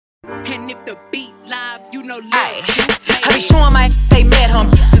And if the beat live, you know Lil Ju. I be showing my they met him.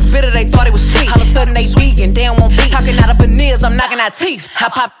 This bitter, they thought it was sweet. All of a sudden they vegan, they don't want beef. Talking out of veneers, I'm knocking out teeth.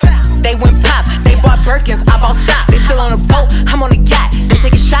 I pop, they went pop. They bought Birkins, I bought stock. They still on the boat, I'm on the yacht. They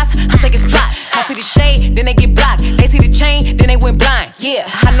taking shots, I'm taking spots. I see the shade, then they get blocked. They see the chain, then they went blind. Yeah,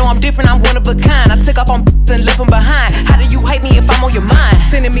 I know I'm different, I'm one of a kind. I took off on and left them behind. How do you hate me if I'm on your mind?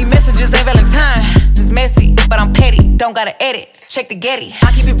 Sending me messages, ain't Valentine. It's messy, but I'm petty. Don't gotta edit. Check the Getty.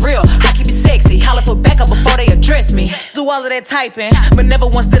 I keep it real, I keep it sexy. Holler for backup before they address me. Do all of that typing, but never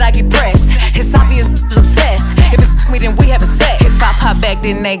once did I get pressed. It's obvious obsessed. If it's me, then we having sex. If I pop back,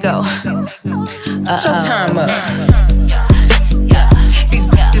 then they go. Showtime up. These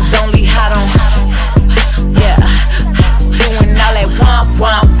bitches only hot on. Yeah. Doing all that womp,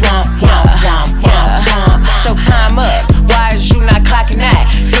 womp, womp, womp, womp, womp, womp. Showtime up. Why is you not clocking that?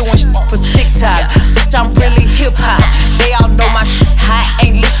 Doing shit for TikTok. I'm really hip hop. They all know my I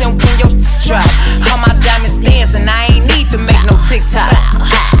ain't listen when your drop. All my diamonds dancing, I ain't need to make no TikTok.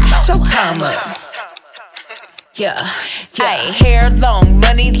 Showtime up. Yeah, yeah. Hair long,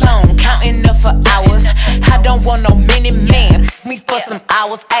 money long, counting up for hours. I don't want no minute man, me for some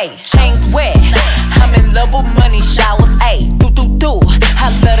hours. Ayy, chains wet, I'm in love with money showers. Ayy, do. I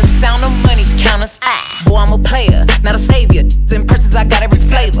love the sound of money counters. Boy, I'm a player, not a savior. In purses, I got every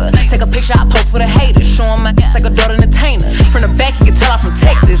flavor. Take a picture, I post for the haters. Show 'em my like a daughter entertainer. From the back, you can tell I'm from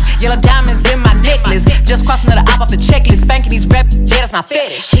Texas. Yellow diamonds in my necklace. Just crossing another op off the checklist. Spanking these rap, yeah, that's my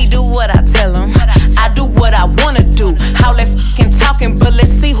fetish. He do what I tell him, I do what I wanna do. All that fucking talking, but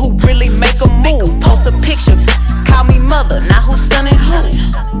let's see who really make a move. Post a picture, call me mother, not who's son and who.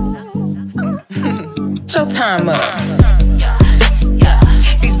 Showtime up.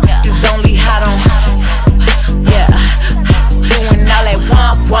 These bitches only hot on. Yeah. Doing all that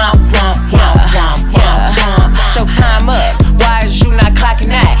womp, womp, womp, womp, womp, womp, womp. Showtime up. Why is you not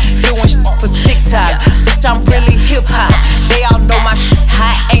clocking that? Doing shit for TikTok. I'm really hip hop. They all know my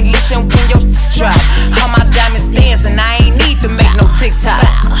I ain't listen when your drop. All my diamonds dancing, I ain't need to make no TikTok.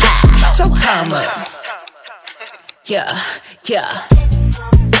 Showtime up. Yeah, yeah.